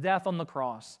because of His death on the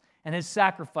cross and His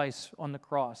sacrifice on the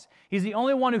cross. He's the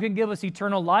only one who can give us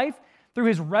eternal life through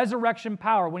His resurrection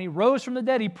power. When He rose from the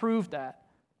dead, He proved that.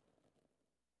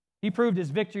 He proved His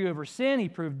victory over sin. He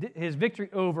proved His victory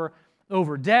over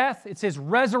death. It's His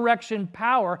resurrection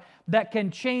power that can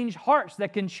change hearts,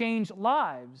 that can change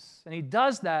lives. And He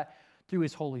does that through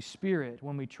His Holy Spirit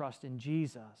when we trust in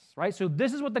Jesus, right? So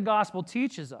this is what the gospel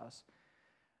teaches us.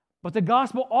 But the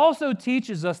gospel also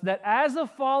teaches us that as a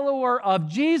follower of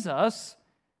Jesus,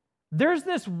 there's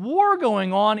this war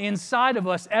going on inside of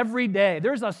us every day.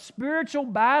 There's a spiritual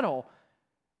battle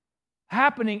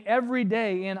happening every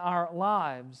day in our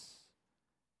lives.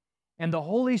 And the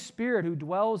Holy Spirit who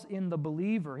dwells in the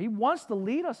believer, He wants to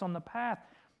lead us on the path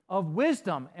of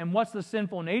wisdom. And what's the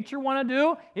sinful nature want to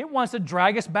do? It wants to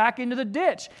drag us back into the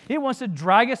ditch. It wants to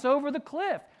drag us over the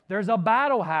cliff. There's a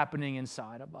battle happening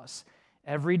inside of us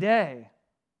every day,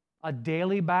 a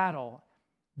daily battle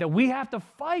that we have to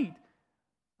fight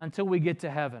until we get to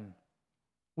heaven.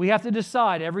 We have to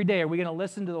decide every day, are we going to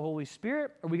listen to the Holy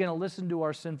Spirit, or are we going to listen to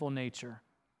our sinful nature?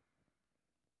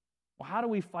 Well, how do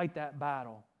we fight that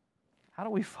battle? How do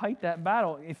we fight that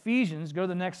battle? Ephesians, go to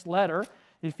the next letter.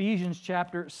 Ephesians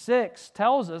chapter 6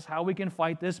 tells us how we can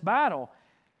fight this battle.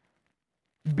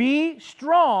 Be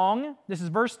strong, this is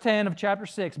verse 10 of chapter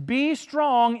 6, be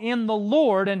strong in the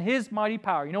Lord and His mighty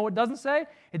power. You know what it doesn't say?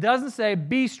 It doesn't say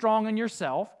be strong in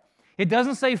yourself. It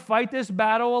doesn't say fight this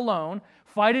battle alone,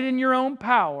 fight it in your own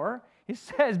power. It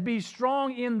says be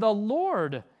strong in the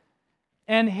Lord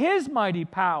and His mighty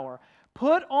power.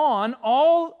 Put on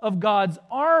all of God's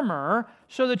armor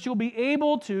so that you'll be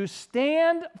able to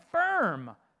stand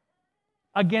firm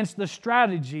against the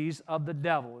strategies of the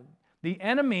devil. The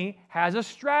enemy has a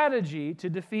strategy to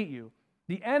defeat you.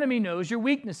 The enemy knows your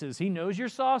weaknesses. He knows your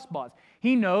soft spots.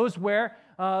 He knows where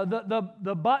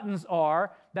the buttons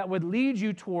are that would lead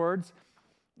you towards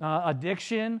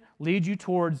addiction, lead you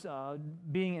towards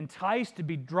being enticed to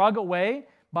be drug away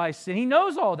by sin. He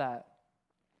knows all that.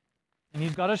 And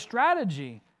he's got a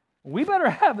strategy. We better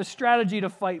have a strategy to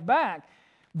fight back.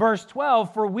 Verse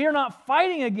 12, for we are not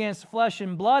fighting against flesh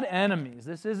and blood enemies.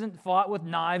 This isn't fought with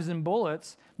knives and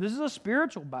bullets. This is a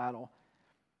spiritual battle.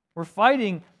 We're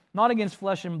fighting not against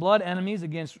flesh and blood enemies,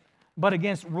 but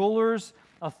against rulers,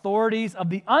 authorities of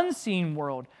the unseen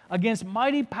world, against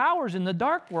mighty powers in the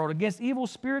dark world, against evil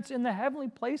spirits in the heavenly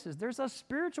places. There's a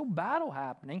spiritual battle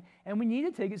happening, and we need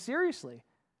to take it seriously.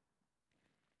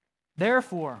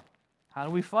 Therefore, how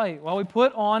do we fight? Well, we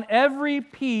put on every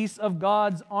piece of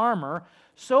God's armor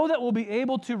so that we'll be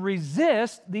able to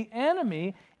resist the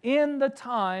enemy in the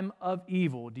time of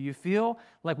evil. Do you feel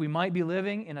like we might be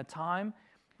living in a time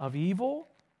of evil?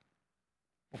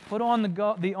 Well, put on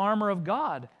the armor of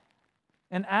God.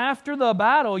 And after the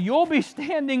battle, you'll be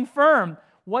standing firm.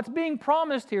 What's being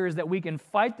promised here is that we can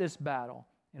fight this battle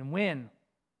and win.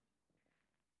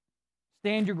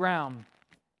 Stand your ground.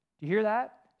 Do you hear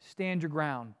that? Stand your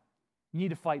ground. You need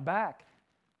to fight back.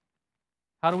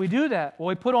 How do we do that? Well,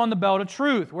 we put on the belt of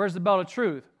truth. Where's the belt of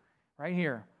truth? Right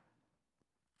here.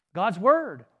 God's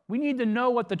Word. We need to know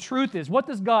what the truth is. What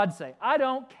does God say? I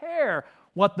don't care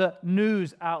what the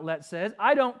news outlet says.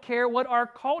 I don't care what our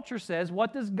culture says.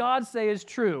 What does God say is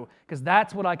true? Because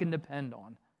that's what I can depend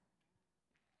on.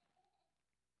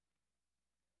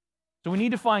 So we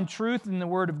need to find truth in the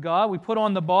Word of God. We put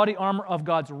on the body armor of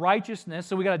God's righteousness.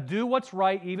 So we got to do what's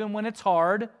right even when it's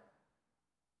hard.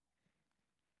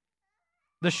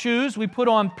 The shoes, we put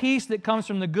on peace that comes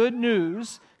from the good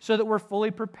news so that we're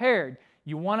fully prepared.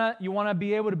 You want to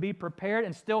be able to be prepared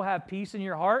and still have peace in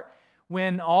your heart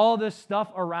when all this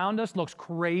stuff around us looks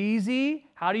crazy.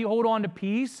 How do you hold on to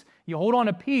peace? You hold on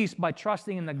to peace by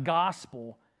trusting in the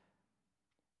gospel,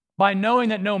 by knowing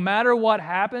that no matter what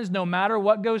happens, no matter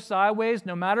what goes sideways,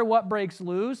 no matter what breaks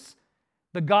loose,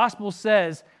 the gospel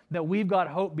says that we've got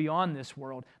hope beyond this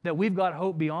world, that we've got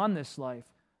hope beyond this life.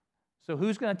 So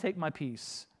who's going to take my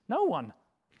peace? No one.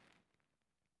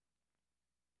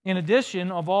 In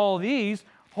addition of all these,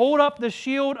 hold up the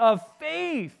shield of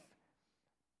faith.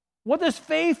 What does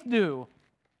faith do?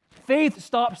 Faith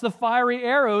stops the fiery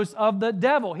arrows of the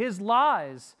devil, his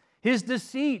lies, his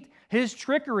deceit, his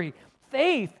trickery.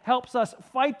 Faith helps us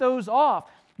fight those off.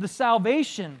 The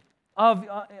salvation of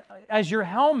as your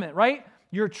helmet, right?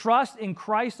 Your trust in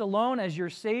Christ alone as your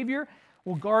Savior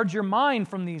will guard your mind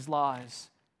from these lies.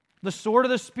 The sword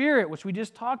of the Spirit, which we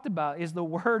just talked about, is the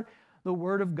Word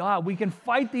of God. We can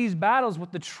fight these battles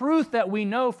with the truth that we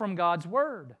know from God's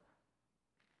Word.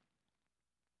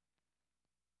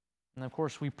 And of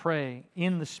course, we pray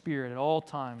in the Spirit at all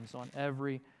times on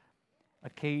every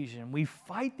occasion. We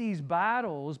fight these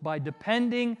battles by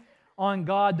depending on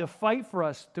God to fight for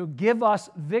us, to give us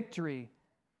victory,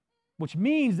 which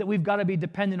means that we've got to be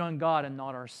dependent on God and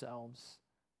not ourselves.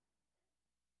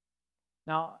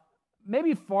 Now,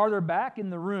 maybe farther back in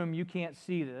the room, you can't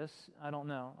see this. I don't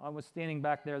know. I was standing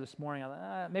back there this morning. I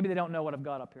thought, maybe they don't know what I've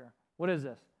got up here. What is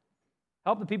this?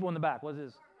 Help the people in the back. What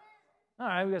is this? All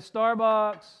right, we got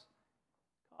Starbucks,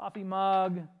 coffee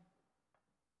mug. And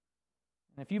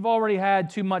if you've already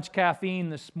had too much caffeine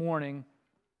this morning,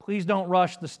 please don't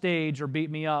rush the stage or beat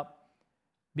me up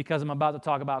because I'm about to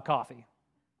talk about coffee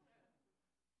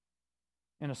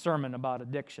in a sermon about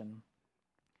addiction.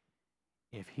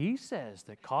 If he says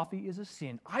that coffee is a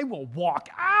sin, I will walk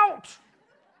out.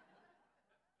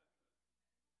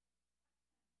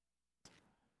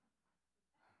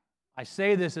 I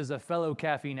say this as a fellow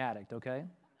caffeine addict, okay?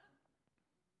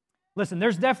 Listen,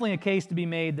 there's definitely a case to be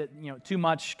made that, too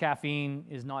much caffeine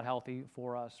is not healthy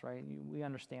for us, right? We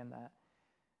understand that.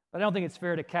 But I don't think it's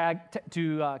fair to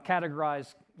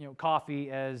categorize,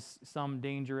 coffee as some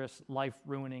dangerous,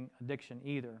 life-ruining addiction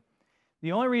either.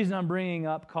 The only reason I'm bringing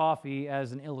up coffee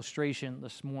as an illustration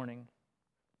this morning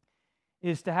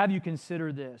is to have you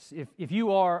consider this. If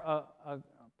you are a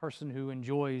person who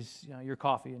enjoys your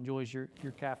coffee, enjoys your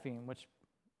caffeine, which,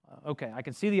 okay, I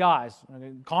can see the eyes.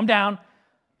 Calm down.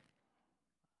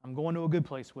 I'm going to a good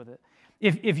place with it.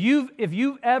 If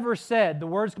you've ever said, the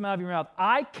words come out of your mouth,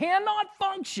 I cannot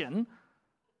function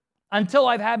until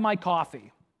I've had my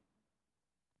coffee.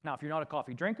 Now, if you're not a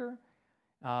coffee drinker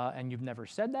and you've never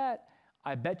said that,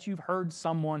 I bet you've heard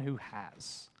someone who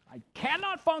has. I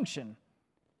cannot function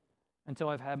until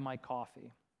I've had my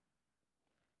coffee.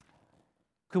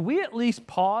 Could we at least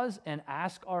pause and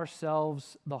ask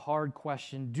ourselves the hard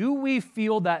question, do we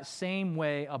feel that same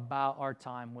way about our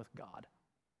time with God?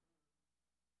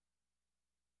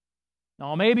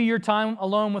 Now, maybe your time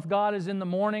alone with God is in the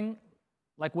morning,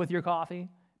 like with your coffee.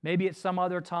 Maybe it's some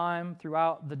other time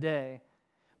throughout the day.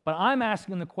 But I'm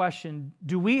asking the question,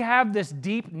 do we have this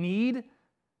deep need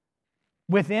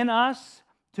within us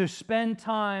to spend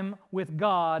time with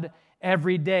God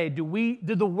every day? Do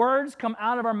the words come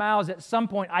out of our mouths at some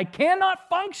point, I cannot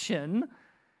function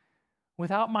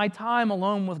without my time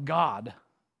alone with God?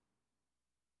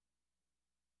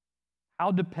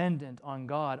 How dependent on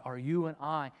God are you and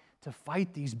I to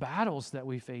fight these battles that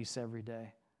we face every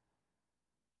day?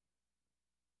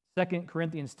 2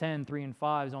 Corinthians 10, 3 and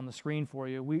 5 is on the screen for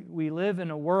you. We live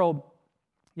in a world,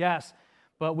 yes,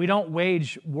 but we don't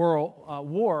wage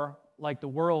war like the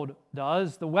world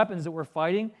does. The weapons that we're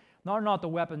fighting are not the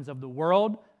weapons of the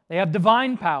world. They have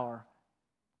divine power.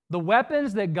 The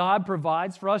weapons that God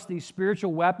provides for us, these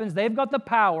spiritual weapons, they've got the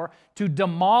power to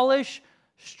demolish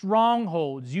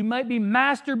strongholds. You might be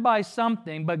mastered by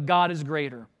something, but God is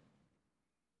greater.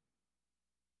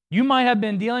 You might have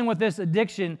been dealing with this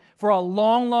addiction for a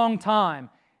long, long time.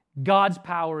 God's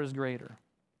power is greater.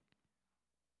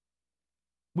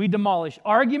 We demolish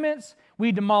arguments.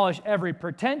 We demolish every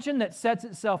pretension that sets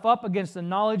itself up against the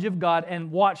knowledge of God.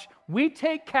 And watch, we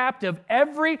take captive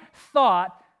every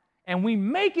thought and we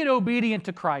make it obedient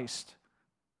to Christ.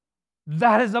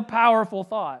 That is a powerful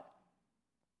thought.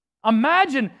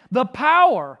 Imagine the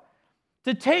power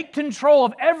to take control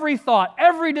of every thought,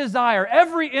 every desire,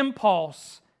 every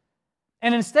impulse.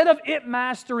 And instead of it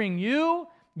mastering you,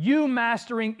 you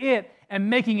mastering it and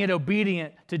making it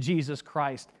obedient to Jesus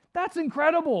Christ. That's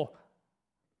incredible.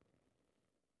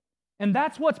 And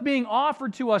that's what's being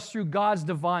offered to us through God's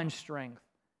divine strength.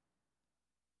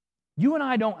 You and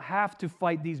I don't have to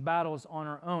fight these battles on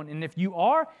our own. And if you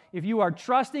are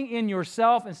trusting in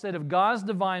yourself instead of God's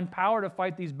divine power to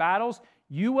fight these battles,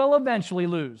 you will eventually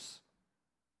lose.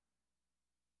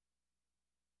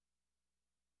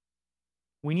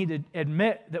 We need to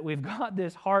admit that we've got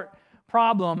this heart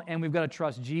problem and we've got to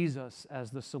trust Jesus as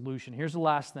the solution. Here's the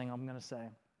last thing I'm going to say.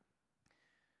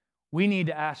 We need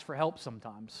to ask for help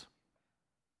sometimes.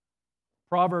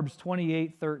 Proverbs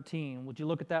 28:13. Would you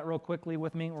look at that real quickly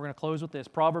with me? We're going to close with this.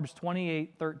 Proverbs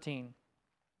 28:13.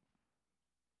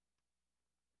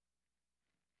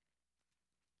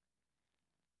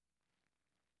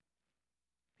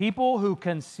 People who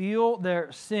conceal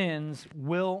their sins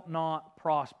will not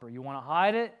prosper. You want to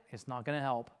hide it? It's not going to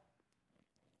help.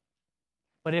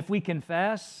 But if we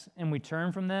confess and we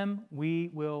turn from them, we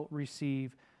will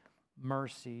receive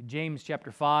mercy. James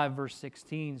chapter 5, verse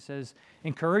 16 says,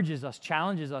 encourages us,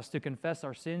 challenges us to confess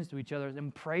our sins to each other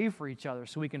and pray for each other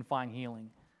so we can find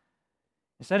healing.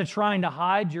 Instead of trying to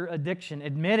hide your addiction,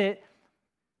 admit it,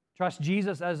 trust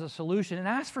Jesus as a solution, and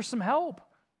ask for some help.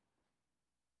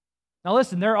 Now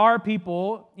listen, there are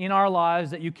people in our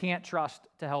lives that you can't trust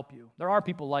to help you. There are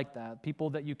people like that,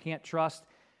 people that you can't trust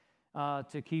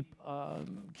to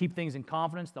keep things in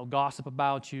confidence. They'll gossip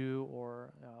about you,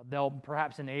 or they'll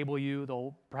perhaps enable you.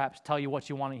 They'll perhaps tell you what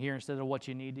you want to hear instead of what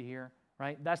you need to hear,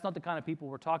 right? That's not the kind of people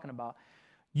we're talking about.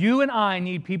 You and I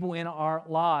need people in our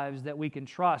lives that we can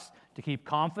trust to keep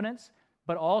confidence,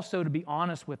 but also to be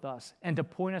honest with us and to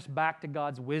point us back to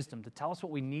God's wisdom, to tell us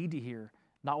what we need to hear,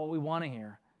 not what we want to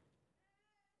hear.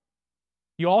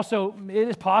 It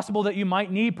is possible that you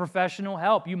might need professional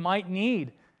help. You might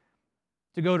need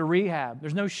to go to rehab.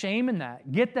 There's no shame in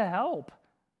that. Get the help.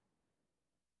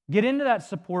 Get into that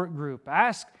support group.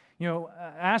 Ask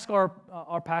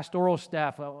our pastoral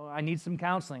staff, I need some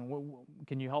counseling.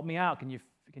 Can you help me out? Can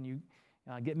you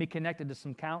get me connected to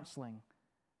some counseling?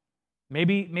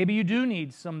 Maybe you do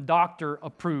need some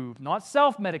doctor-approved, not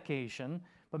self-medication,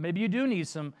 but maybe you do need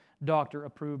some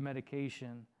doctor-approved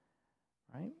medication,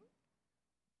 right?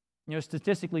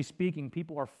 Statistically speaking,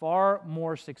 people are far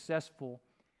more successful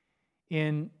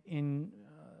in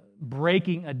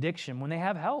breaking addiction when they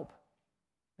have help.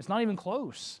 It's not even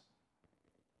close.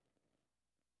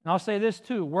 And I'll say this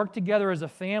too, work together as a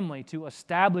family to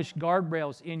establish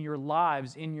guardrails in your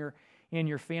lives, in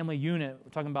your family unit.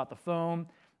 We're talking about the phone,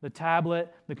 the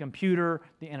tablet, the computer,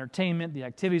 the entertainment, the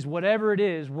activities, whatever it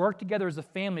is, work together as a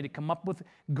family to come up with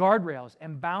guardrails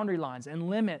and boundary lines and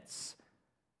limits.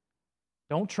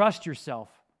 Don't trust yourself.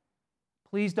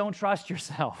 Please don't trust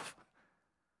yourself.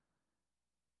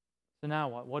 So now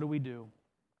what? What do we do?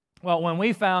 Well, when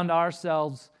we found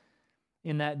ourselves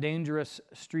in that dangerous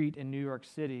street in New York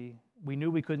City, we knew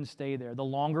we couldn't stay there. The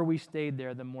longer we stayed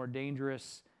there, the more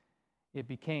dangerous it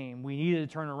became. We needed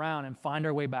to turn around and find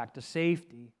our way back to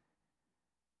safety.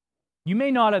 You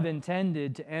may not have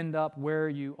intended to end up where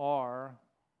you are.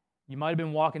 You might have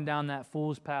been walking down that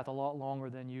fool's path a lot longer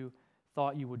than you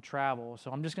thought you would travel.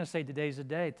 So I'm just going to say today's the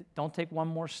day. Don't take one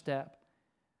more step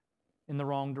in the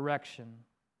wrong direction.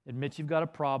 Admit you've got a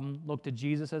problem, look to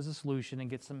Jesus as a solution, and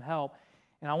get some help.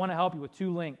 And I want to help you with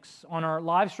 2 links. On our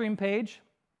live stream page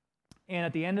and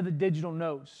at the end of the digital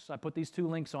notes, I put these 2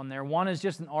 links on there. One is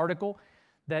just an article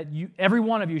that every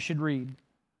one of you should read.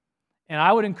 And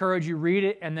I would encourage you, read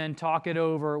it and then talk it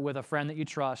over with a friend that you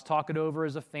trust. Talk it over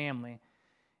as a family.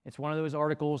 It's one of those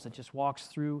articles that just walks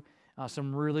through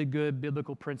some really good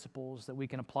biblical principles that we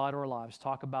can apply to our lives.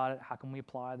 Talk about it. How can we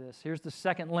apply this? Here's the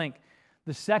second link.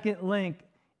 The second link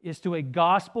is to a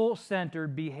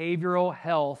gospel-centered behavioral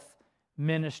health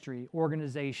ministry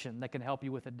organization that can help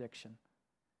you with addiction.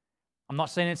 I'm not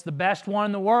saying it's the best one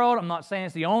in the world. I'm not saying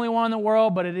it's the only one in the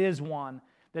world, but it is one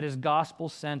that is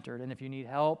gospel-centered. And if you need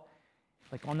help,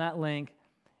 click on that link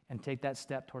and take that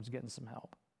step towards getting some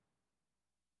help.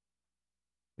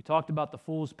 We talked about the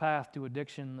fool's path to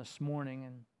addiction this morning,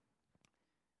 and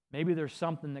maybe there's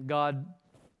something that God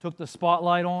took the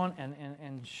spotlight on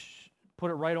and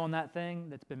put it right on that thing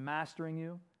that's been mastering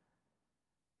you.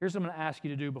 Here's what I'm going to ask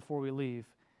you to do before we leave.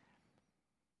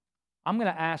 I'm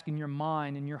going to ask in your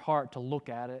mind, in your heart, to look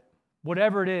at it.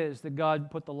 Whatever it is that God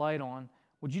put the light on,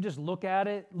 would you just look at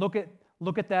it? Look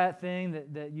at that thing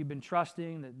that you've been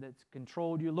trusting, that's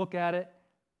controlled you. Look at it.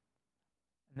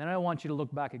 And then I want you to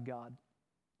look back at God.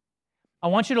 I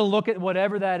want you to look at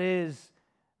whatever that is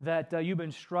that you've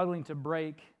been struggling to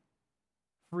break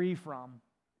free from.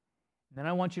 And then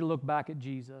I want you to look back at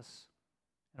Jesus.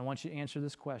 And I want you to answer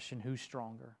this question: who's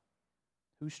stronger?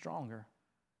 Who's stronger?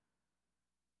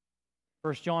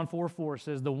 1 John 4:4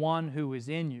 says, the one who is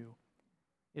in you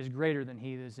is greater than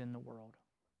he that is in the world.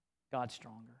 God's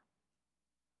stronger.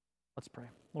 Let's pray.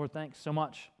 Lord, thanks so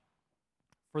much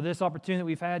for this opportunity that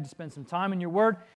we've had to spend some time in your word.